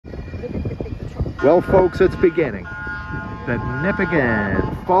Well, folks, it's beginning. The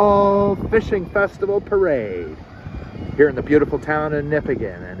Nipigon Fall Fishing Festival Parade here in the beautiful town of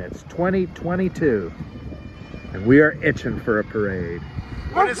Nipigon, and it's 2022, and we are itching for a parade.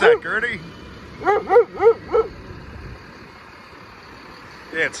 What is that, Gertie?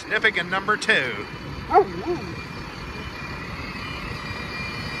 It's Nipigon number 2.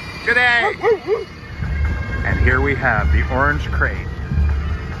 Good day. And here we have the orange crate.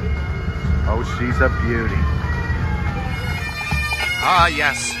 Oh, she's a beauty. Ah,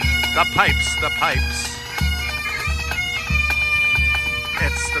 yes, the pipes, the pipes.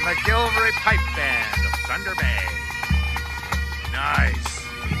 It's the McGilvery Pipe Band of Thunder Bay. Nice.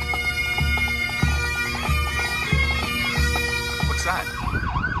 What's that?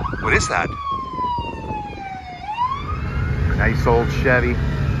 What is that? Nice old Chevy.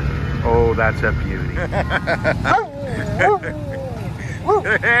 Oh, that's a beauty.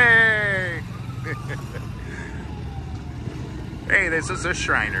 Hey! Hey, this is the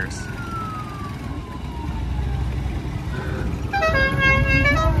Shriners.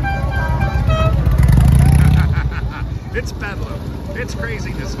 It's bedlam. It's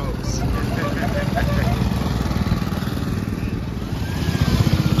craziness, folks.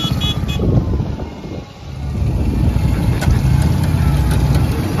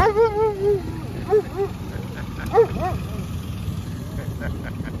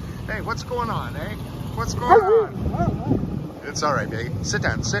 Hey, what's going on, eh? What's going on? It's all right, baby. Sit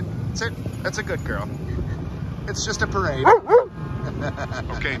down. Sit. Sit. That's a good girl. It's just a parade.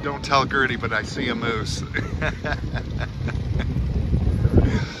 Okay, don't tell Gertie, but I see a moose.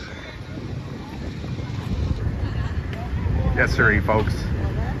 Yes, sir, folks.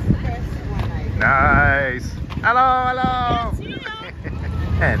 Nice. Hello, hello.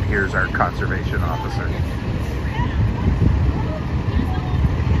 And here's our conservation officer.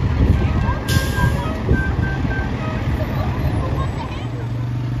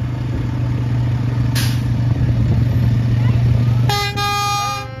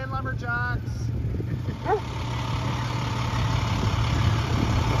 Hey, lumberjacks.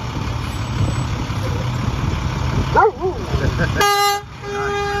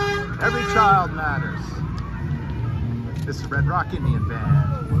 Every child matters. This is Red Rock Indian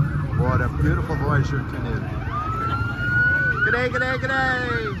Band. What a beautiful voyage your canoe. G'day, g'day,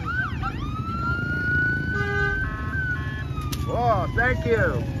 g'day. Oh, thank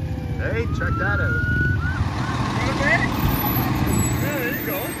you. Hey, check that out. Yeah, there you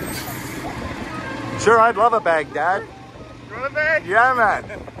go. Sure, I'd love a bag, Dad. You want a bag? Yeah, man.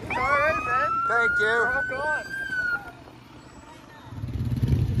 All right, man. Thank you. Rock on.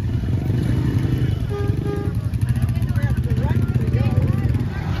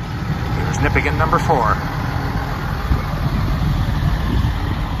 Here's Nipigon number 4.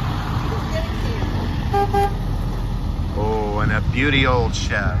 Oh, and a beauty old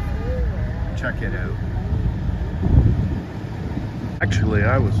Chev. Check it out. Actually,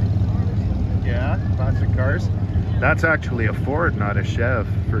 Yeah, classic cars. that's actually a Ford, not a Chev.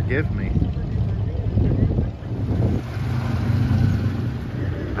 Forgive me.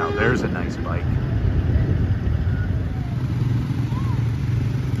 Now there's a nice bike.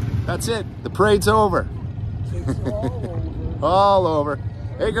 That's it. The parade's over. It's all over. All over.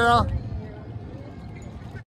 Hey, girl.